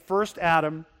placed the first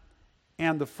Adam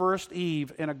and the first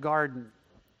Eve in a garden.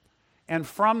 And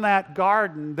from that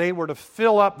garden, they were to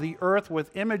fill up the earth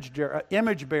with image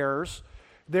bearers.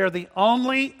 They're the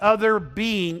only other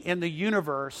being in the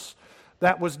universe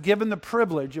that was given the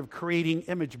privilege of creating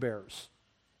image bearers.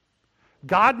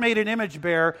 God made an image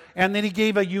bearer, and then He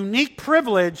gave a unique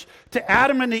privilege to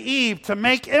Adam and to Eve to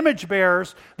make image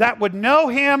bearers that would know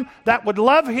Him, that would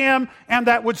love Him, and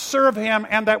that would serve Him,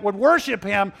 and that would worship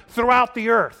Him throughout the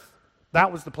earth.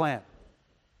 That was the plan.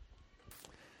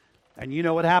 And you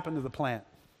know what happened to the plan.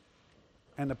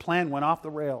 And the plan went off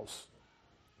the rails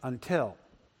until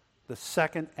the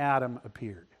second Adam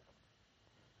appeared.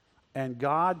 And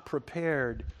God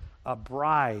prepared a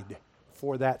bride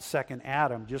for that second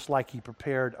Adam, just like He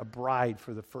prepared a bride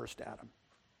for the first Adam.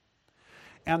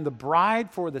 And the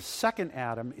bride for the second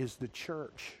Adam is the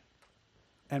church.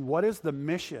 And what is the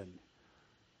mission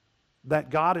that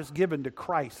God has given to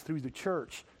Christ through the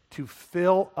church? To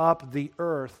fill up the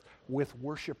earth with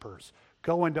worshipers.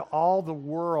 Go into all the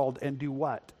world and do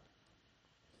what?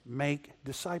 Make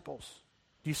disciples.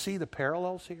 Do you see the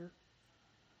parallels here?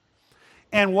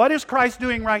 And what is Christ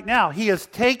doing right now? He is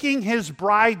taking His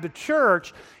bride, the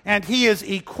church, and He is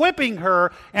equipping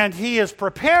her, and He is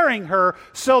preparing her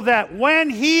so that when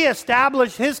He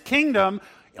establishes His kingdom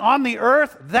on the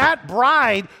earth, that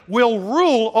bride will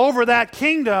rule over that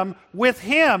kingdom with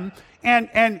Him,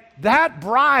 and that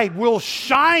bride will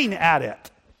shine at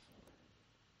it.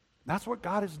 That's what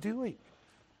God is doing.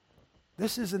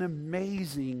 This is an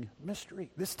amazing mystery.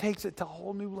 This takes it to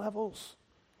whole new levels.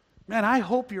 Man, I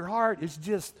hope your heart is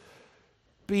just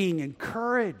being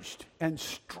encouraged and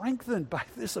strengthened by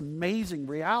this amazing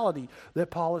reality that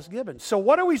Paul has given. So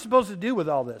what are we supposed to do with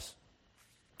all this?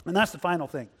 And that's the final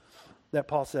thing that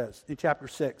Paul says in chapter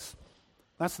 6.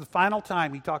 That's the final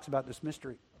time he talks about this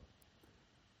mystery.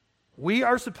 We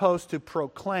are supposed to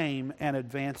proclaim and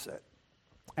advance it.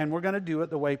 And we're going to do it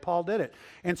the way Paul did it.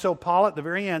 And so Paul at the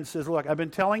very end says, look, I've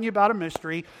been telling you about a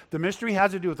mystery. The mystery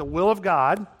has to do with the will of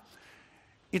God.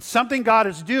 It's something God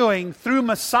is doing through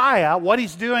Messiah. What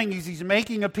He's doing is He's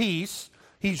making a peace.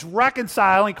 He's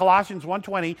reconciling, Colossians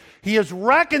 1:20. He is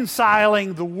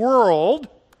reconciling the world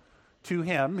to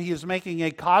Him. He is making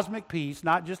a cosmic peace,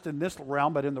 not just in this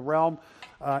realm, but in the realm,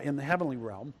 in the heavenly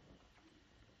realm.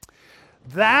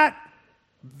 That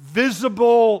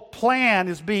visible plan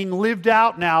is being lived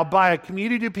out now by a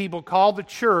community of people called the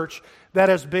church that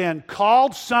has been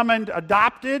called, summoned,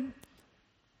 adopted.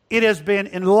 It has been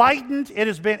enlightened. It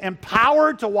has been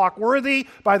empowered to walk worthy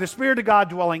by the Spirit of God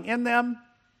dwelling in them.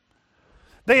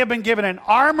 They have been given an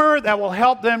armor that will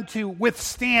help them to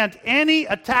withstand any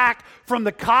attack from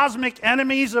the cosmic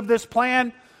enemies of this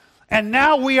plan. And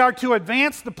now we are to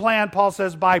advance the plan, Paul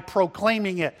says, by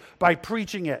proclaiming it, by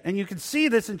preaching it. And you can see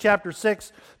this in chapter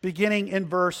 6, beginning in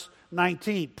verse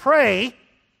 19. Pray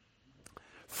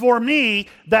for me,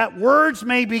 that words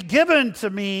may be given to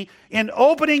me in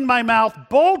opening my mouth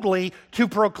boldly to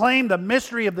proclaim the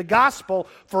mystery of the gospel,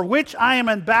 for which I am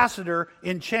ambassador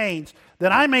in chains,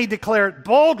 that I may declare it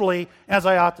boldly as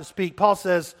I ought to speak. Paul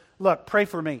says, look, pray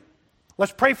for me.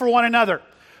 Let's pray for one another.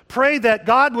 Pray that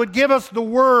God would give us the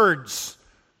words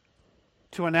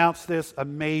to announce this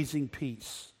amazing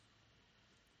peace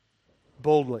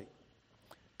boldly.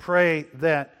 Pray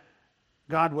that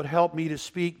God would help me to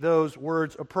speak those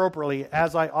words appropriately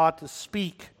as I ought to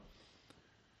speak.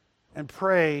 And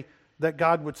pray that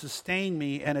God would sustain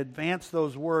me and advance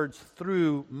those words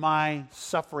through my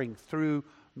suffering, through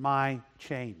my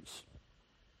chains.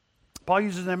 Paul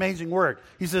uses an amazing word.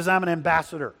 He says, I'm an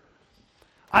ambassador.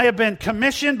 I have been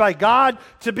commissioned by God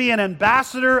to be an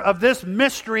ambassador of this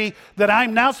mystery that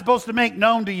I'm now supposed to make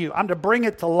known to you. I'm to bring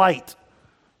it to light.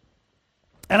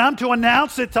 And I'm to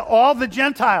announce it to all the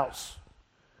Gentiles.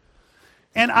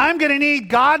 And I'm going to need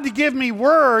God to give me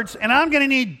words, and I'm going to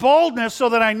need boldness so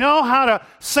that I know how to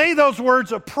say those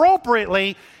words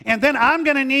appropriately, and then I'm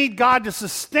going to need God to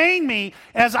sustain me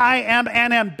as I am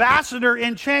an ambassador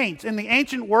in chains. In the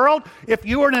ancient world, if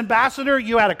you were an ambassador,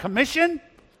 you had a commission,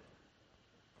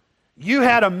 you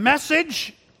had a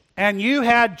message, and you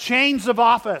had chains of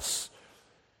office.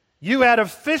 You had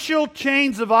official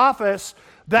chains of office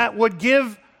that would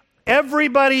give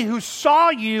everybody who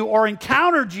saw you or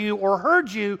encountered you or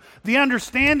heard you the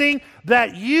understanding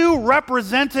that you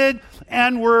represented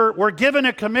and were given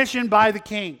a commission by the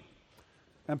king.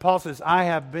 And Paul says, I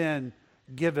have been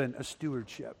given a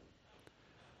stewardship.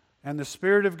 And the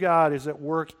Spirit of God is at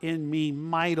work in me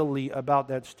mightily about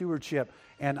that stewardship.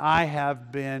 And I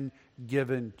have been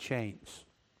given chains.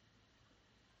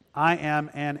 I am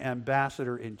an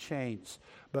ambassador in chains.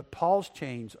 But Paul's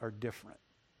chains are different.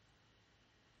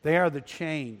 They are the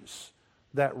chains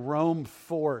that Rome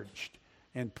forged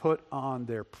and put on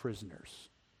their prisoners.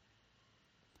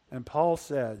 And Paul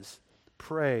says,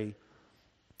 pray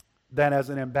that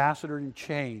as an ambassador in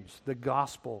chains, the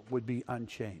gospel would be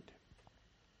unchained.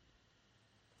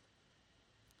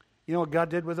 You know what God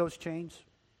did with those chains?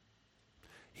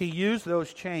 He used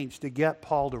those chains to get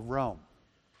Paul to Rome.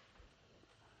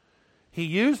 He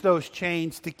used those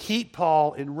chains to keep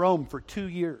Paul in Rome for 2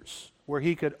 years, where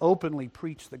he could openly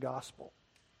preach the gospel.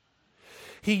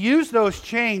 He used those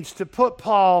chains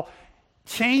to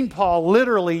chain Paul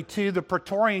literally to the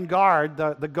Praetorian Guard,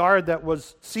 the guard that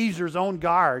was Caesar's own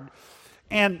guard,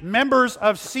 and members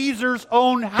of Caesar's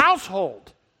own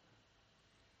household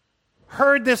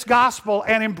heard this gospel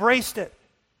and embraced it.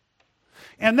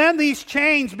 And then these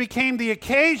chains became the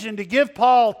occasion to give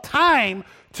Paul time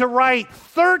to write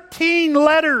 13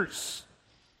 letters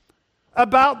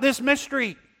about this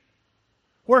mystery,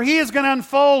 where he is going to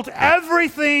unfold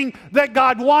everything that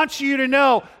God wants you to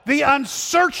know. The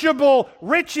unsearchable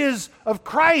riches of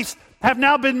Christ have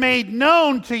now been made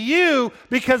known to you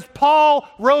because Paul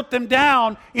wrote them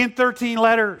down in 13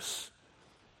 letters.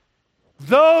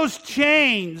 Those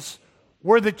chains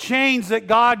were the chains that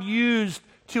God used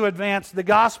to advance the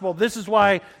gospel. This is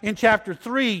why in chapter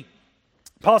 3,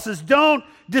 Paul says, don't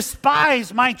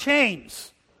despise my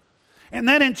chains. And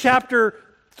then in chapter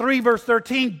 3 verse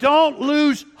 13, don't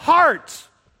lose heart.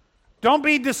 Don't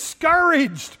be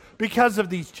discouraged because of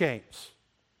these chains.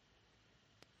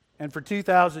 And for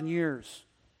 2,000 years,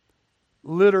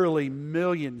 literally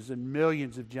millions and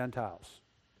millions of Gentiles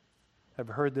have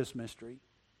heard this mystery.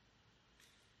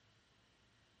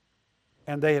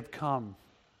 And they have come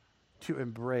to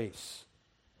embrace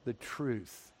the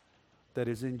truth that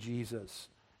is in Jesus,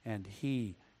 and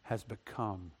He has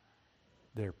become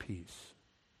their peace.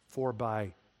 For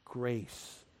by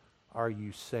grace are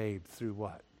you saved through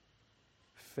what?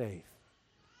 Faith.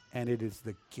 And it is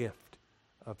the gift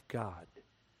of God,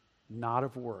 not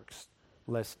of works,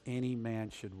 lest any man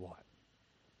should what?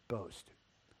 Boast.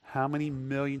 How many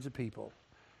millions of people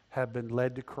have been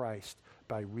led to Christ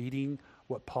by reading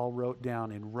what Paul wrote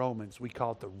down in Romans? We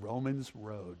call it the Romans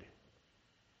Road.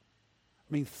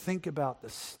 I mean, think about the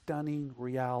stunning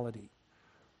reality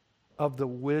of the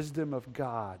wisdom of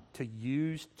God to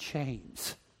use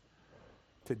chains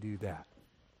to do that.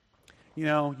 You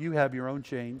know, you have your own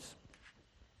chains.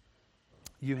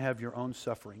 You have your own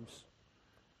sufferings.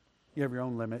 You have your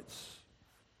own limits.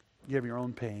 You have your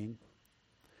own pain.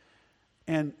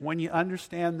 And when you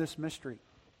understand this mystery,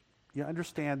 you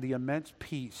understand the immense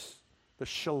peace, the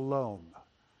shalom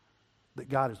that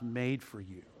God has made for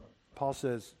you. Paul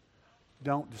says,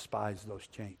 don't despise those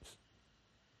chains.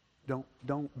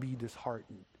 Don't be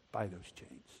disheartened by those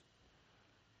chains.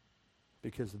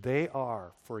 Because they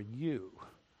are, for you,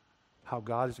 how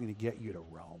God is going to get you to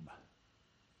Rome.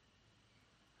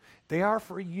 They are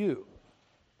for you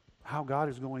how God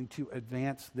is going to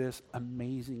advance this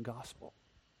amazing gospel.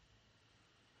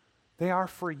 They are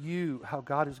for you, how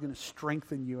God is going to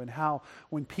strengthen you, and how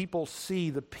when people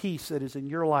see the peace that is in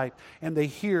your life and they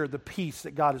hear the peace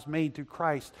that God has made through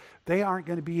Christ, they aren't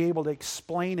going to be able to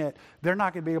explain it. They're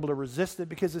not going to be able to resist it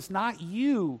because it's not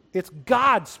you, it's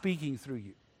God speaking through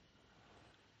you.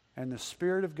 And the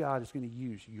Spirit of God is going to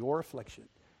use your affliction,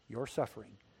 your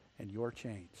suffering, and your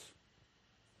chains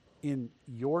in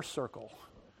your circle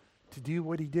to do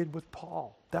what he did with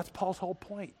Paul. That's Paul's whole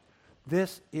point.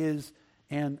 This is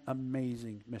an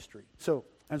amazing mystery. So,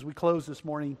 as we close this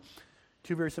morning,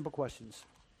 two very simple questions.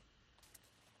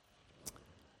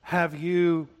 Have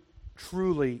you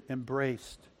truly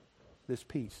embraced this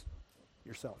peace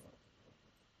yourself?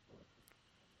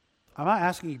 I'm not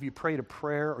asking if you prayed a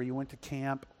prayer or you went to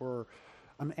camp, or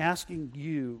I'm asking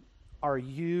you, are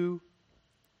you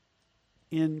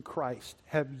in Christ?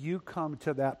 Have you come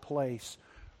to that place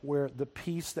where the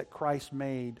peace that Christ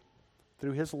made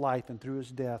through his life and through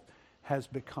his death has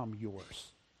become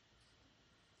yours?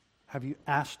 Have you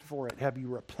asked for it? Have you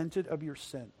repented of your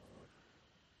sin?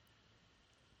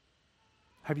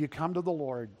 Have you come to the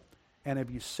Lord and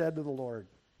have you said to the Lord,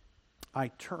 I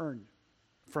turn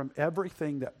from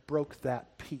everything that broke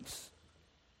that peace,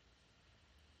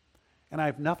 and I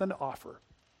have nothing to offer.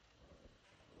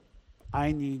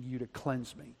 I need you to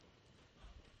cleanse me.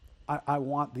 I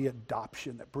want the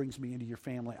adoption that brings me into your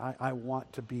family. I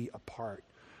want to be a part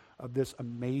of this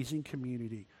amazing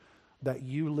community that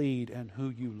you lead and who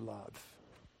you love.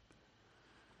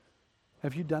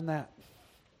 Have you done that?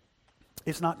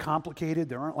 It's not complicated.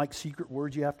 There aren't like secret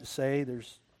words you have to say.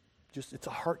 It's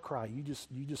a heart cry. You just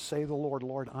say to the Lord,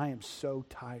 Lord, I am so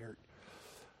tired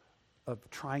of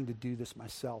trying to do this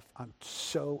myself. I'm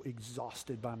so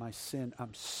exhausted by my sin.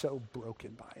 I'm so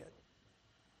broken by it.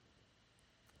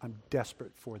 I'm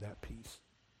desperate for that peace,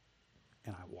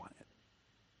 and I want it.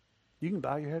 You can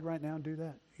bow your head right now and do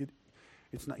that.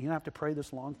 It's not. You don't have to pray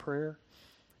this long prayer.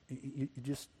 You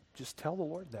just tell the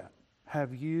Lord that.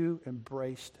 Have you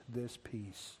embraced this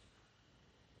peace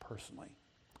personally?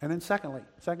 And then secondly,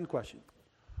 second question,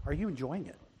 are you enjoying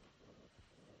it?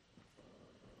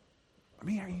 I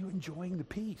mean, are you enjoying the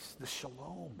peace, the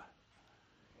shalom?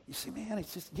 You say, man,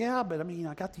 it's just, yeah, but I mean,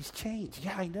 I got these chains.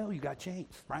 Yeah, I know you got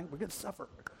chains, right? We're going to suffer.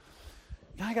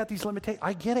 Yeah, I got these limitations.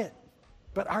 I get it.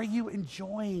 But are you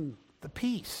enjoying the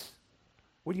peace?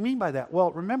 What do you mean by that?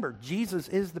 Well, remember, Jesus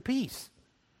is the peace.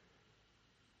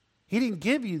 He didn't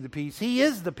give you the peace. He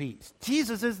is the peace.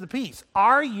 Jesus is the peace.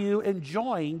 Are you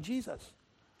enjoying Jesus?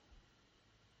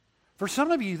 For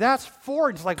some of you, that's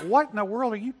foreign. It's like, what in the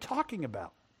world are you talking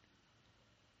about?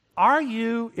 Are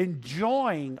you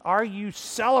enjoying? Are you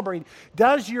celebrating?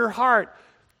 Does your heart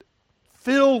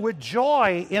fill with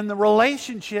joy in the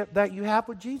relationship that you have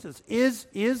with Jesus? Is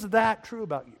that true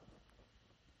about you?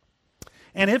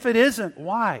 And if it isn't,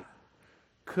 why?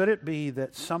 Could it be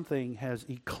that something has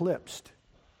eclipsed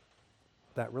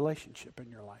that relationship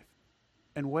in your life?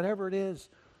 And whatever it is,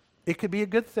 it could be a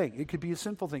good thing. It could be a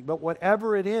sinful thing. But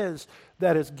whatever it is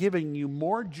that is giving you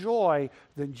more joy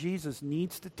than Jesus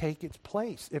needs to take its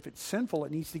place. If it's sinful,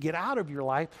 it needs to get out of your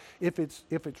life. If it's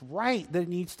right, then it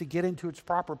needs to get into its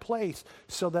proper place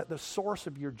so that the source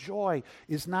of your joy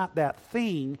is not that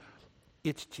thing,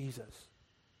 it's Jesus.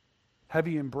 Have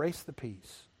you embraced the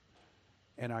peace?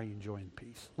 And are you enjoying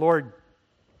peace? Lord,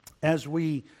 as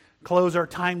we close our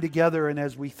time together and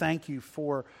as we thank you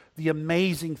for the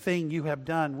amazing thing you have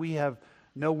done, we have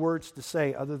no words to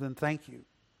say other than thank you.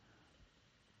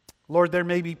 Lord, there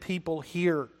may be people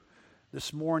here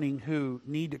this morning who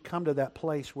need to come to that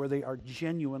place where they are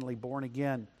genuinely born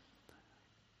again.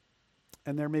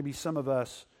 And there may be some of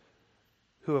us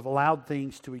who have allowed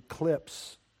things to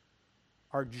eclipse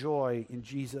our joy in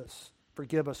Jesus.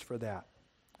 Forgive us for that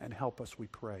and help us, we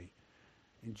pray.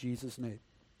 In Jesus' name,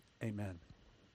 amen.